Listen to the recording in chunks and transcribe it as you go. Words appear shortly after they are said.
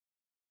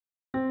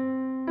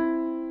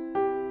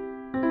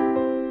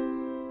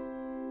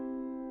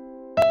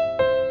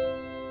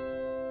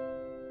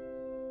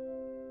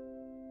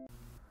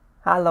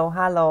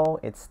Hallo,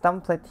 it's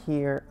Dumplet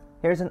here.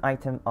 Here's an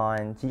item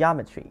on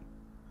geometry.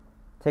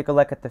 Take a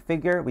look at the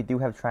figure. We do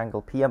have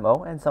triangle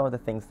PMO and some of the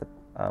things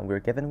that we're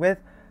given with.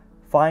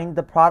 Find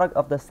the product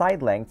of the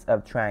side lengths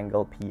of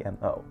triangle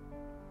PMO.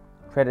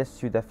 Credits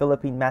to the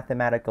Philippine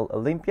Mathematical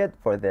Olympiad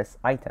for this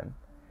item.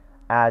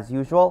 As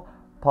usual,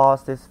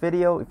 pause this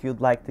video if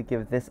you'd like to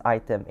give this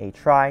item a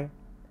try.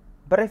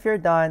 But if you're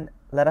done,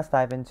 let us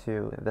dive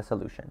into the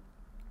solution.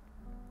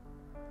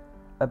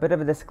 A bit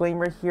of a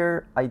disclaimer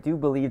here, I do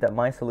believe that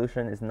my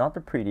solution is not the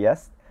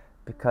prettiest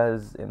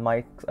because in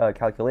my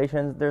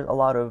calculations there's a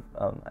lot of,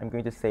 I'm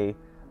going to say,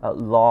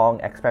 long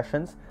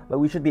expressions, but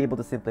we should be able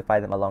to simplify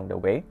them along the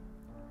way.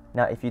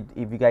 Now if you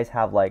guys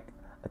have like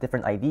a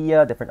different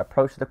idea, different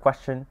approach to the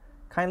question,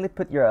 kindly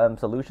put your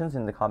solutions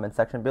in the comment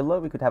section below.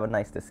 We could have a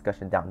nice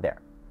discussion down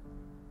there.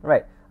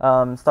 Right,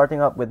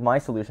 starting up with my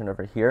solution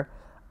over here,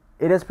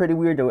 it is pretty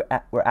weird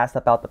that we're asked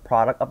about the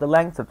product of the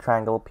lengths of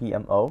triangle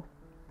PMO.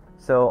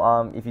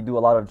 So if you do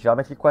a lot of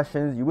geometry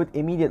questions, you would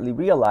immediately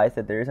realize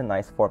that there is a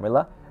nice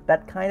formula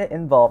that kind of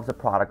involves the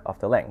product of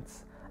the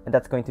lengths. And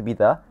that's going to be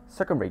the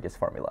circumradius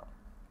formula.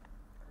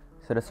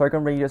 So the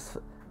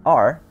circumradius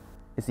R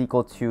is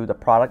equal to the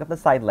product of the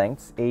side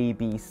lengths,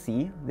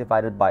 ABC,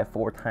 divided by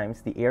 4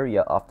 times the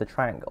area of the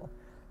triangle.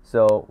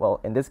 So,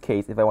 well, in this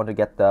case, if I want to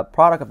get the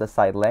product of the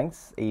side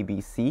lengths,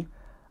 ABC,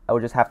 I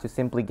would just have to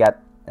simply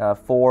get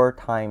 4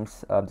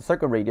 times the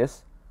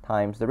circumradius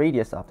times the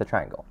radius of the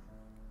triangle.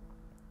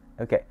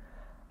 Okay,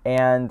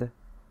 and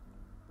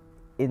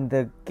in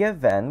the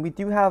given, we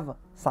do have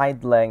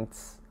side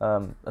lengths,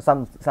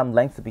 some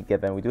lengths to be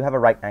given. We do have a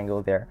right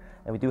angle there,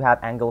 and we do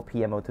have angle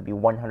PMO to be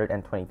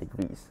 120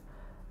 degrees.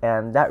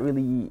 And that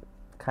really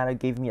kind of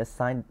gave me a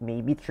sign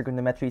maybe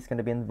trigonometry is going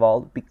to be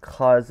involved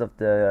because of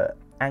the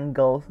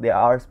angles. There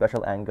are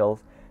special angles,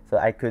 so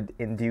I could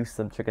induce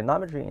some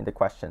trigonometry in the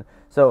question.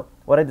 So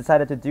what I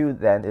decided to do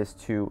then is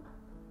to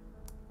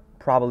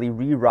probably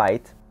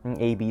rewrite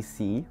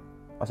ABC,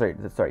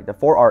 the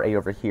 4RA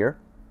over here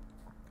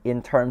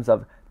in terms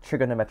of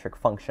trigonometric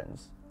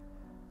functions.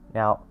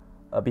 Now,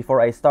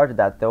 before I started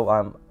that though,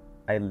 I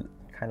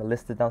kind of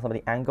listed down some of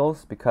the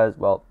angles because,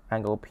 well,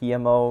 angle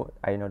PMO,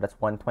 I know that's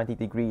 120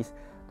 degrees.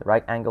 The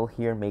right angle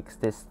here makes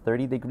this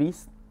 30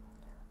 degrees.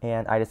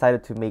 And I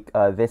decided to make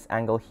this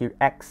angle here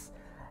X.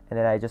 And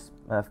then I just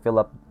fill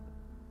up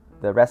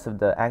the rest of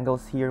the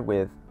angles here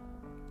with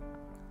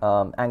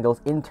angles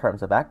in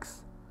terms of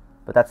X.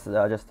 But that's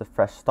just a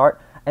fresh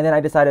start. And then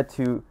I decided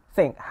to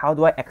think, how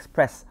do I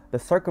express the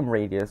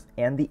circumradius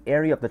and the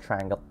area of the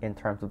triangle in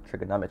terms of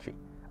trigonometry,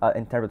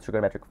 in terms of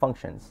trigonometric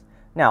functions?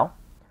 Now,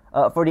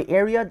 for the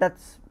area,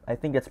 I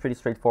think that's pretty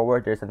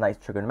straightforward. There's a nice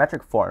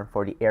trigonometric form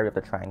for the area of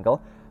the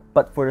triangle.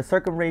 But for the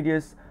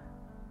circumradius,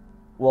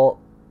 well,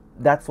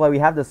 that's why we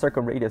have the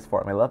circumradius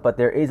formula. But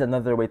there is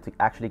another way to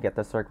actually get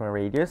the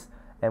circumradius,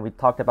 and we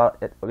talked about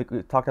it. We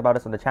talked about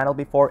this on the channel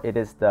before. It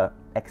is the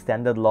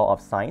extended law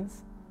of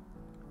sines.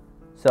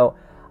 So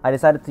I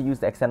decided to use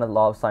the extended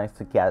law of sines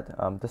to get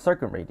the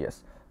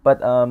circumradius. But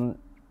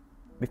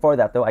before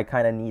that though, I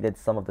kind of needed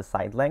some of the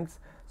side lengths.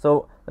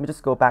 So let me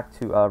just go back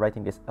to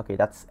writing this. Okay,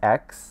 that's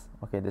X.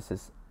 Okay, this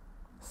is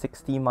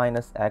 60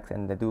 minus X,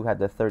 and I do have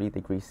the 30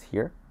 degrees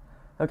here.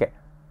 Okay,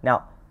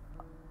 now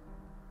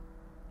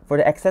for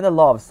the extended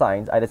law of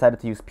sines, I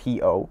decided to use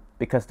PO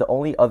because the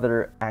only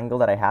other angle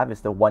that I have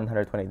is the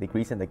 120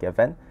 degrees in the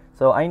given.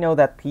 So I know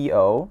that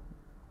PO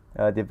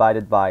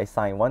divided by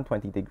sine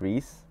 120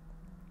 degrees,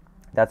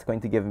 that's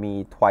going to give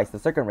me twice the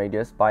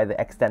circumradius by the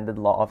extended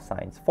law of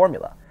sines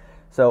formula.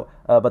 So,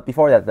 but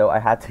before that though, I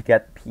had to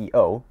get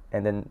PO,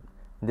 and then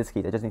in this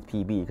case I just need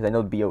PB because I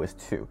know BO is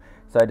 2.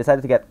 So I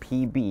decided to get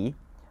PB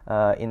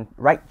in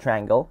right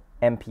triangle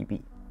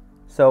MPB.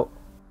 So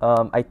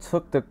I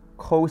took the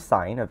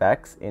cosine of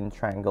X in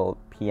triangle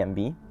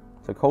PMB.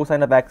 So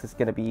cosine of X is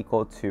going to be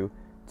equal to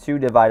 2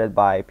 divided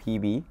by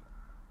PB.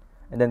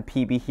 And then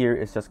PB here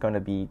is just going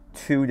to be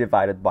 2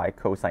 divided by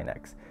cosine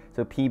X.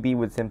 So PB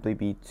would simply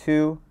be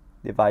 2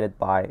 divided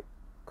by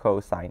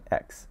cosine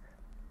X.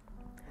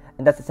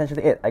 And that's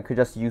essentially it. I could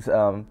just use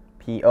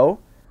PO,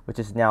 which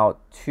is now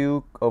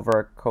 2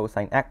 over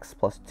cosine X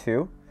plus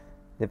 2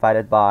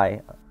 divided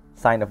by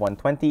sine of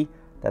 120.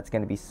 That's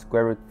going to be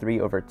square root 3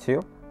 over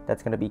 2.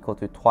 That's going to be equal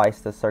to twice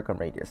the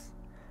circumradius.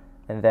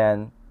 And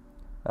then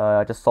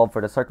just solve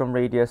for the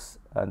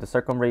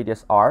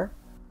circumradius R.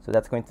 So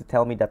that's going to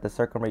tell me that the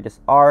circumradius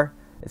R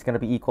is going to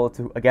be equal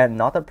to, again,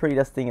 not the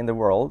prettiest thing in the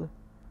world,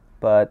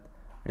 but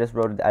I just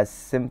wrote it as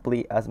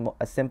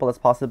simple as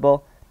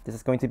possible. This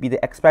is going to be the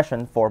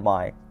expression for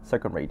my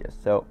circumradius.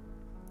 So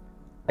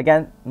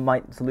again,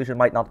 my solution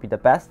might not be the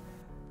best,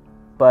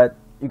 but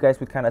you guys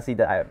would kind of see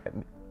that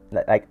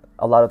like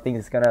a lot of things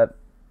is going to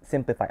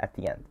simplify at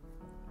the end.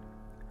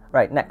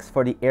 Right, next,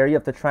 for the area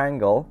of the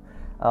triangle,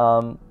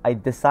 I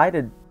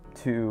decided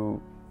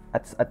to,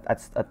 at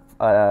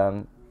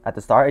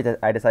the start,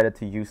 I decided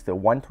to use the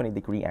 120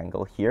 degree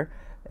angle here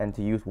and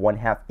to use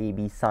 1/2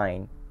 AB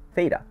sine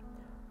theta.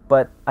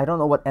 But I don't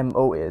know what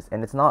MO is,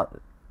 and it's not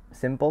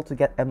simple to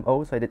get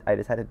MO, so I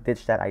decided to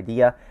ditch that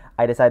idea.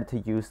 I decided to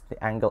use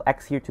the angle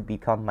X here to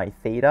become my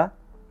theta.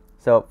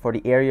 So for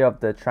the area of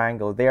the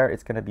triangle there,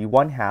 it's going to be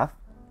 1/2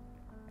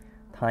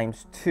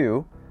 times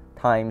 2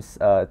 times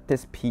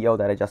this PO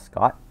that I just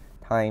got,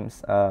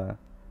 times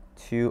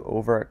 2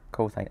 over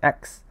cosine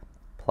X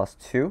plus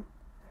 2,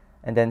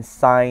 and then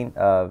sine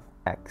of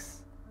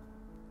X.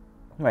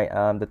 Right,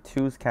 the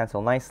 2's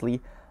cancel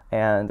nicely,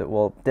 and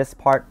well, this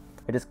part,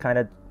 I just kind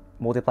of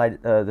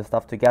multiplied the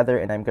stuff together,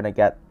 and I'm going to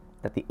get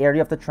that the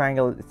area of the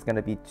triangle is going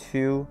to be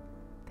 2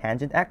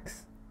 tangent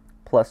X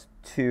plus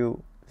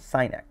 2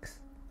 sine X.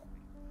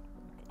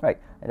 Right,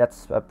 and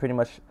that's pretty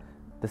much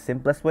the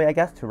simplest way, I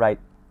guess, to write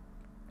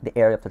the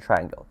area of the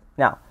triangle.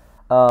 Now,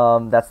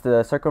 that's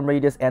the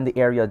circumradius and the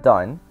area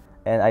done,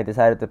 and I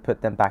decided to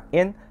put them back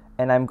in,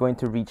 and I'm going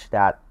to reach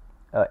that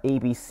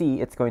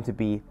ABC. It's going to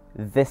be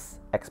this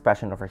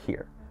expression over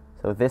here.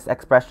 So this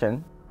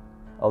expression,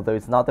 although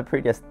it's not the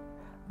prettiest,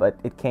 but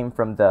it came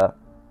from the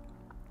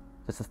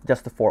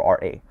just the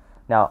 4RA.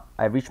 Now,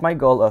 I reached my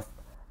goal of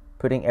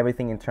putting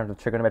everything in terms of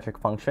trigonometric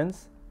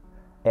functions,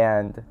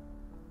 and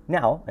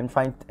now I'm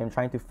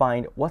trying to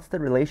find what's the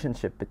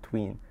relationship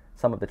between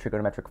some of the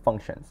trigonometric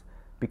functions,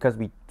 because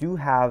we do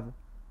have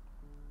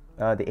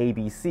the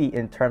ABC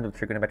in terms of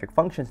trigonometric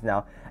functions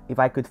now. If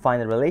I could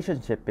find a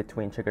relationship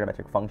between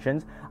trigonometric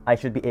functions, I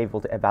should be able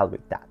to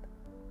evaluate that.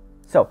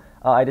 So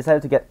I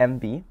decided to get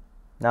MB.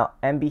 Now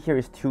MB here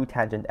is 2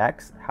 tangent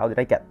X. How did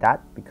I get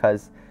that?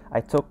 Because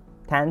I took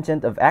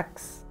tangent of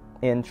X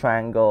in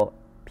triangle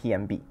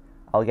PMB.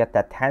 I'll get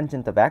that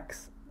tangent of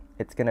X.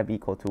 It's going to be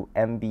equal to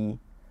MB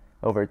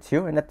over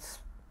 2, and that's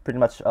pretty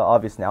much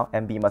obvious now.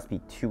 MB must be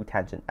 2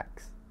 tangent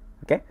X.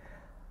 Okay?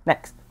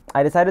 Next,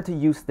 I decided to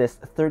use this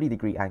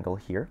 30-degree angle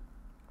here,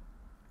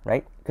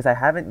 right? Because I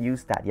haven't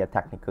used that yet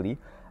technically.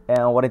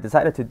 And what I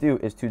decided to do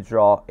is to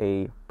draw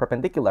a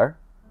perpendicular,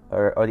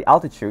 or the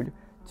altitude,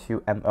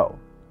 to MO.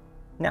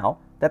 Now,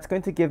 that's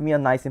going to give me a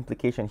nice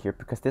implication here,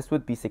 because this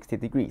would be 60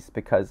 degrees,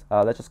 because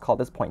let's just call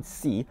this point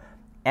C.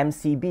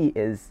 MCB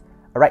is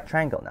a right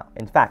triangle now.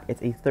 In fact,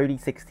 it's a 30,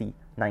 60,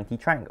 90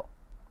 triangle.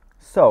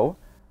 So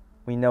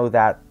we know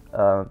that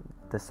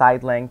the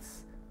side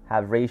lengths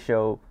have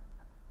ratio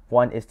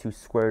 1 is to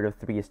square root of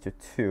 3 is to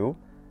 2.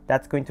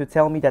 That's going to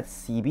tell me that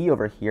CB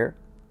over here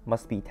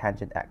must be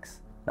tangent X.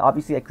 Now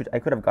obviously I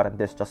could have gotten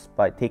this just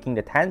by taking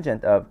the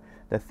tangent of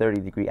the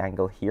 30-degree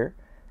angle here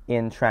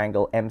in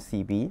triangle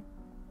MCB.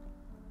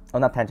 Oh,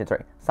 not tangent,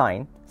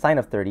 sorry, sine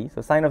of 30.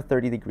 So sine of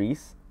 30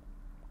 degrees,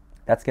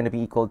 that's going to be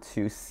equal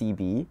to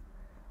CB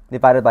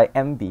divided by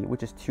MB,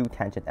 which is 2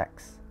 tangent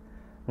X.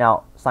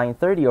 Now, sine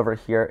 30 over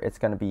here, it's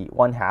going to be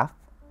 1/2.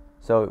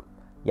 So,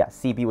 yeah,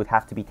 CB would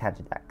have to be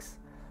tangent X.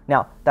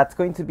 Now, that's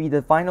going to be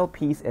the final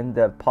piece in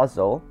the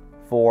puzzle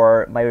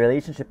for my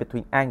relationship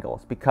between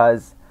angles,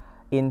 because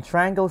in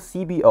triangle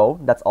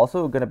CBO, that's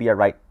also going to be a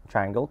right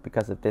triangle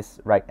because of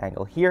this right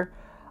angle here,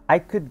 I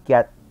could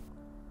get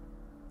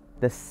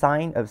the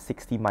sine of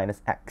 60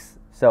 minus X.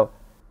 So,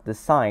 the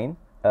sine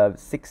of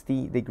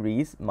 60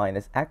 degrees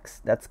minus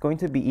X, that's going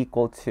to be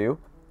equal to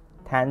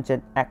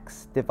tangent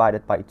X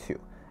divided by 2.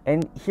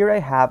 And here I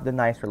have the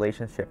nice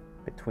relationship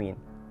between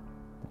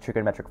the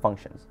trigonometric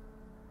functions.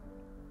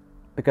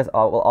 Because,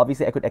 well,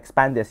 obviously I could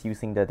expand this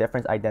using the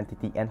difference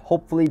identity, and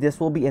hopefully this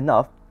will be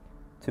enough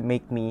to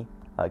make me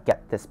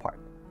get this part.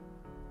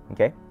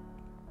 Okay?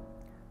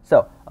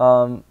 So,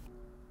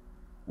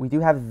 we do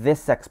have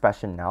this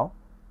expression now,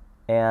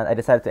 and I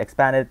decided to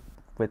expand it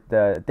with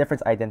the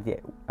difference identity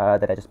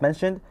that I just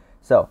mentioned.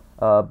 So,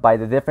 by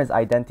the difference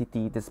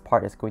identity, this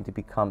part is going to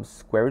become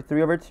square root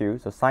 3 over 2,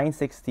 so sine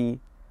 60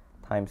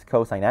 times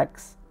cosine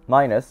X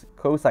minus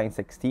cosine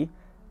 60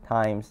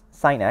 times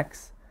sine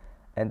X,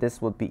 and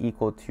this would be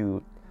equal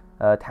to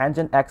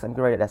tangent X, I'm going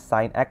to write it as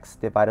sine X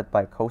divided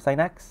by cosine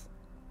X,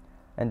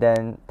 and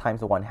then times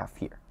the 1/2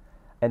 here.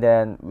 And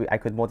then I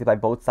could multiply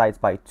both sides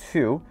by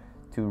 2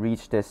 to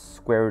reach this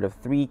square root of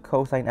 3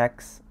 cosine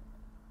X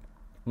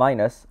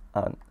minus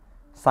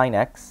sine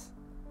X,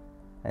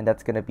 and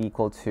that's going to be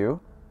equal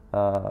to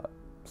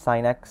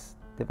sine X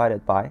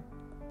divided by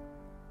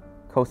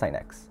cosine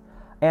X.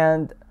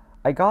 And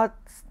I got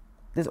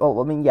this,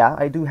 I mean, yeah,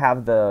 I do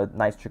have the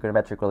nice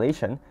trigonometric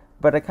relation,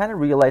 but I kind of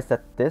realized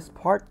that this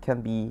part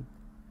can be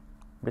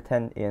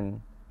written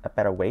in a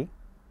better way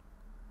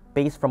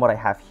based from what I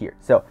have here.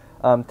 So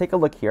take a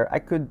look here. I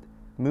could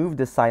move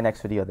the sine X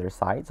to the other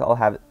side. So I'll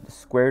have the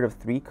square root of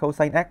 3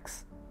 cosine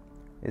X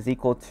is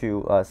equal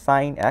to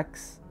sine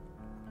X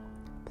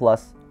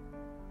plus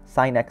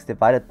sine X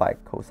divided by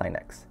cosine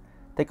X.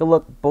 Take a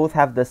look, both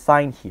have the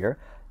sine here,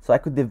 so I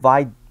could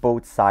divide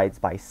both sides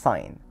by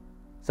sine.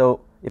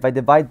 So if I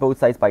divide both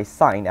sides by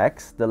sine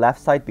X, the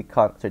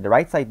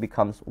right side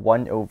becomes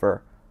 1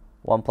 over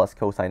 1 plus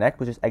cosine X,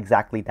 which is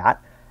exactly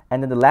that.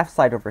 And then the left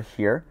side over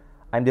here,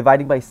 I'm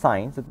dividing by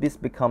sine, so this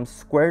becomes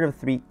square root of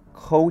 3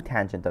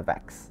 cotangent of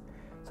X.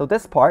 So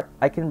this part,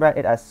 I can write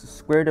it as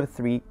square root of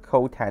 3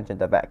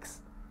 cotangent of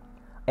X.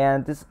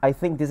 And this, I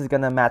think this is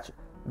going to match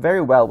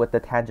very well with the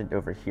tangent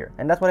over here.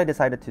 And that's what I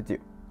decided to do,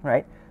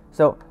 right?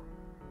 So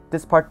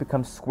this part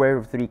becomes square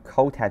root of 3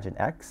 cotangent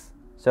x.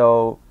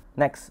 So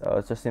next,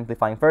 just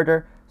simplifying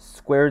further,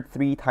 square root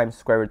 3 times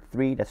square root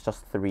 3, that's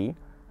just 3.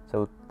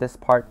 So this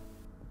part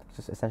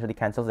just essentially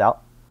cancels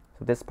out.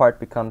 So this part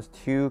becomes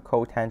 2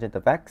 cotangent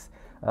of x.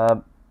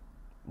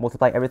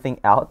 Multiply everything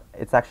out,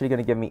 it's actually going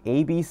to give me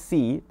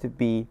ABC to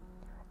be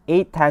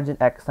 8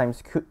 tangent x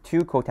times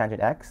 2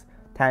 cotangent x.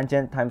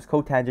 Tangent times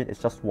cotangent is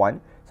just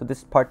 1. So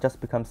this part just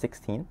becomes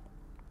 16.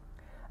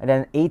 And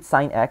then 8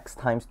 sine x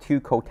times 2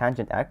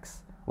 cotangent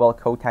x. Well,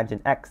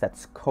 cotangent x,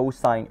 that's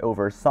cosine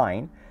over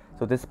sine.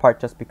 So this part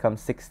just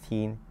becomes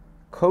 16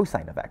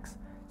 cosine of x.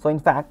 So in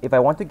fact, if I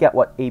want to get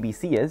what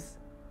ABC is,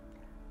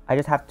 I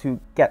just have to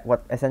get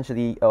what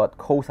essentially what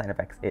cosine of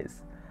x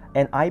is.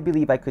 And I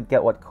believe I could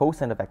get what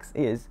cosine of x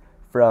is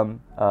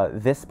from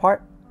this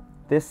part.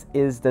 This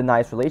is the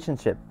nice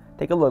relationship.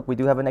 Take a look, we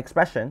do have an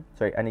expression,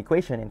 an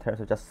equation in terms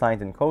of just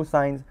sines and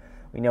cosines.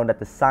 We know that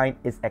the sine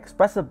is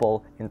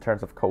expressible in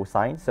terms of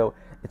cosine, so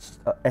it's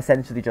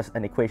essentially just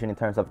an equation in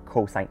terms of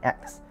cosine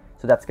x.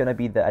 So that's going to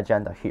be the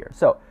agenda here.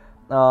 So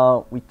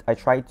I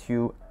try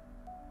to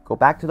go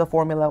back to the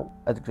formula,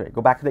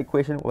 go back to the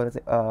equation. What is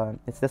it?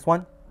 It's this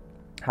one,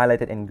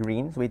 highlighted in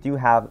green. So we do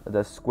have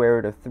the square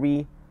root of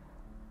 3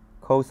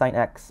 cosine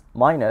x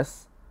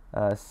minus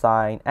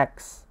sine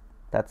x.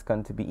 That's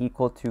going to be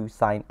equal to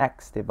sine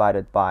x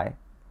divided by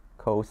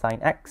cosine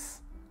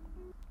x.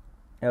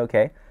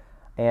 Okay,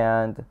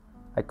 and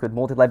I could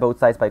multiply both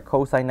sides by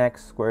cosine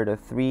x, square root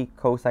of 3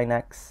 cosine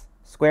x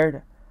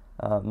squared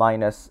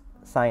minus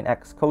sine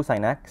x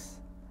cosine x,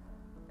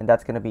 and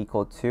that's going to be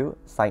equal to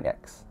sine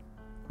x.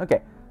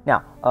 Okay,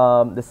 now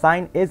the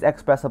sine is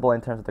expressible in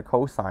terms of the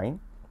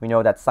cosine. We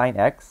know that sine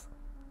x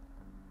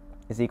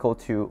is equal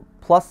to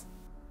plus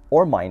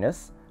or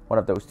minus one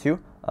of those two,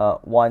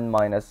 1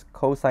 minus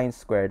cosine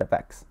squared of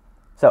x.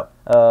 So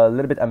a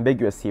little bit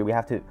ambiguous here. We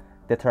have to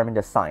determine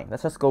the sine.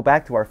 Let's just go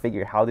back to our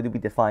figure. How did we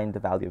define the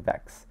value of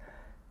x?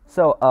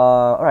 So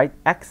all right,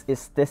 x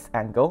is this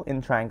angle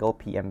in triangle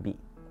PMB.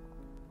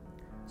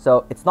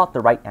 So it's not the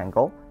right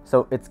angle,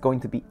 so it's going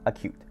to be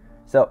acute.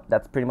 So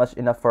that's pretty much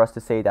enough for us to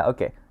say that,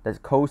 okay, the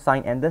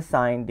cosine and the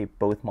sine, they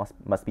both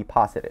must be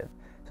positive.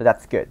 So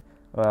that's good.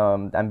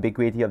 The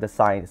ambiguity of the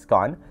sign is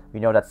gone. We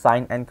know that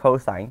sine and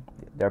cosine,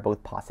 they're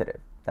both positive.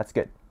 That's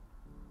good.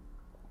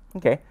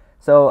 Okay,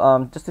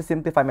 so just to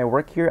simplify my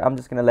work here, I'm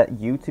just going to let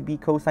u to be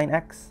cosine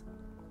x.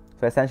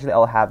 So essentially,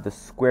 I'll have the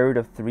square root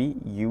of 3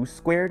 u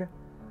squared.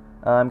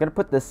 I'm going to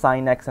put the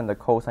sine x and the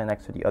cosine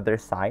x to the other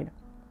side.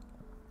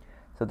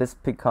 So this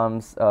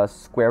becomes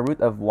square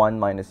root of 1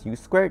 minus u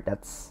squared.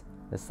 That's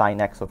the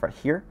sine x over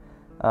here.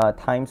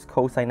 Times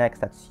cosine x,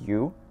 that's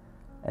u.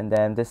 And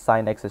then this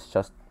sine x is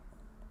just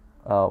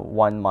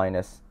 1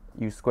 minus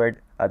u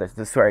squared.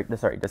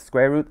 The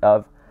square root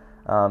of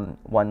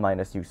 1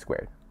 minus u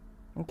squared.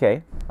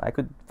 Okay, I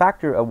could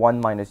factor a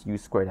 1 minus u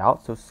squared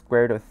out. So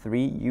square root of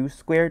 3 u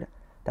squared,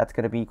 that's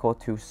going to be equal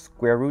to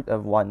square root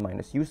of 1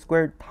 minus u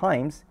squared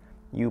times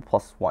u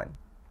plus 1.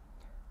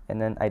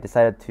 And then I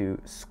decided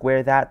to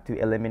square that to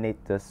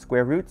eliminate the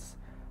square roots.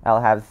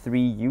 I'll have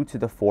 3u to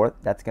the 4th.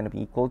 That's going to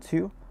be equal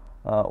to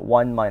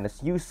 1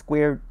 minus u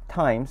squared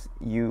times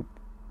u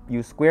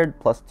squared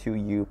plus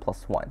 2u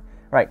plus 1.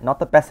 Right, not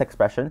the best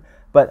expression,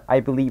 but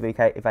I believe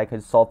if I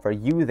could solve for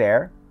u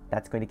there,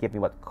 that's going to give me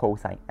what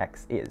cosine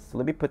x is. So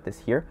let me put this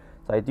here.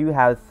 So I do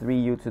have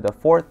 3u to the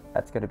 4th.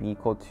 That's going to be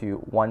equal to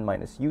 1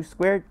 minus u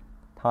squared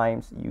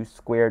times u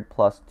squared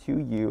plus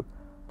 2u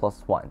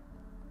plus 1.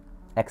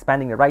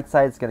 Expanding the right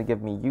side is going to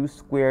give me u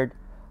squared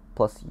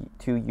plus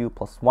 2u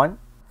plus 1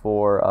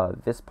 for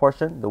this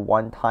portion, the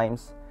 1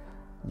 times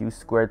u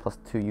squared plus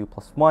 2u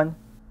plus 1,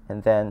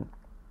 and then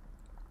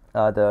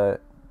the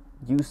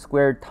u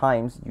squared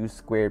times u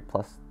squared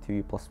plus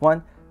 2u plus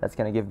 1, that's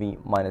going to give me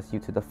minus u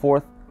to the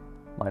 4th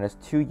minus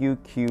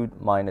 2u cubed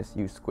minus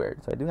u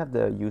squared. So I do have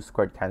the u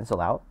squared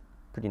cancel out,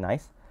 pretty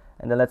nice.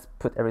 And then let's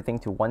put everything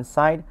to one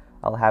side.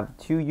 I'll have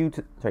 4u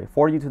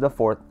to the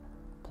 4th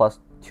plus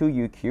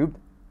 2u cubed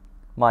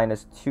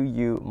minus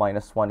 2u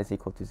minus 1 is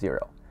equal to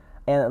 0.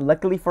 And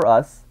luckily for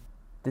us,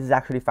 this is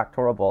actually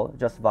factorable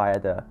just via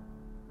the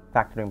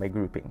factoring by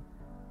grouping.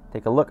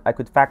 Take a look, I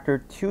could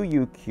factor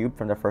 2u cubed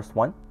from the first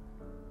one.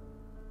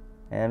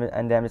 And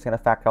then I'm just going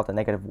to factor out the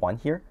negative 1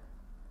 here.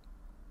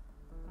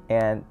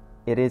 And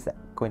it is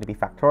going to be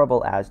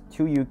factorable as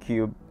 2u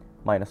cubed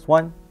minus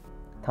 1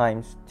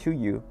 times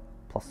 2u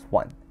plus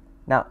 1.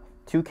 Now,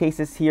 two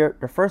cases here.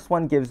 The first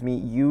one gives me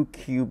u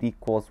cubed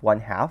equals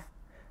 1/2,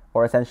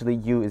 or essentially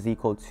u is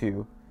equal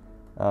to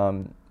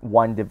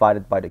 1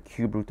 divided by the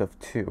cube root of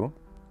 2.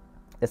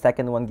 The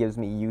second one gives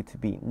me u to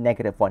be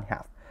negative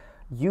 1/2.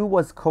 U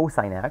was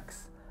cosine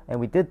x, and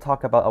we did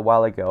talk about a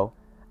while ago,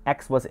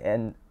 x was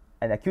in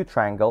an acute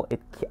triangle.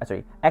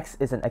 X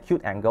is an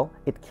acute angle.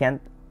 It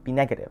can't be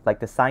negative. Like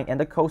the sine and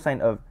the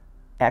cosine of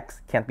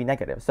x can't be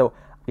negative. So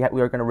we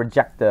are going to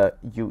reject the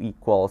u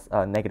equals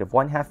negative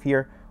 1/2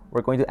 here.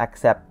 We're going to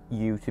accept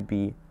u to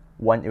be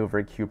 1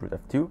 over cube root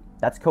of 2.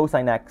 That's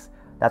cosine x.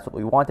 That's what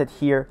we wanted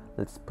here.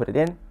 Let's put it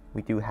in.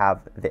 We do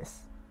have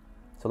this.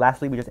 So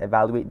lastly, we just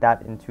evaluate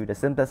that into the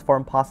simplest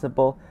form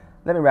possible.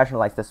 Let me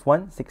rationalize this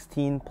one.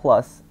 16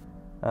 plus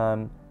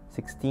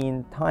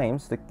 16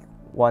 times the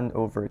 1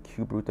 over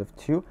cube root of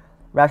 2.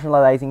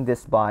 Rationalizing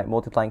this by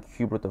multiplying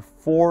cube root of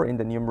 4 in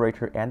the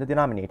numerator and the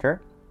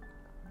denominator.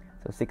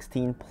 So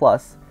 16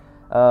 plus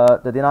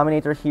the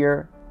denominator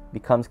here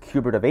becomes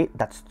cube root of 8.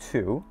 That's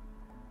 2.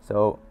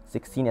 So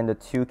 16 and the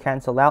 2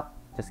 cancel out.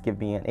 Just give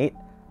me an 8.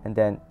 And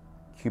then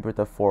cube root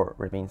of 4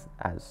 remains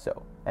as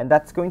so. And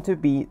that's going to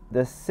be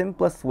the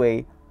simplest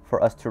way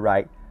for us to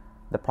write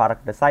the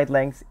product of the side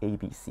lengths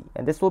ABC.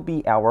 And this will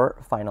be our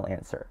final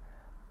answer.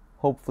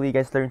 Hopefully you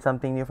guys learned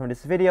something new from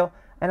this video,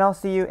 and I'll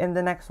see you in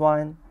the next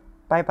one.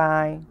 Bye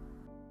bye.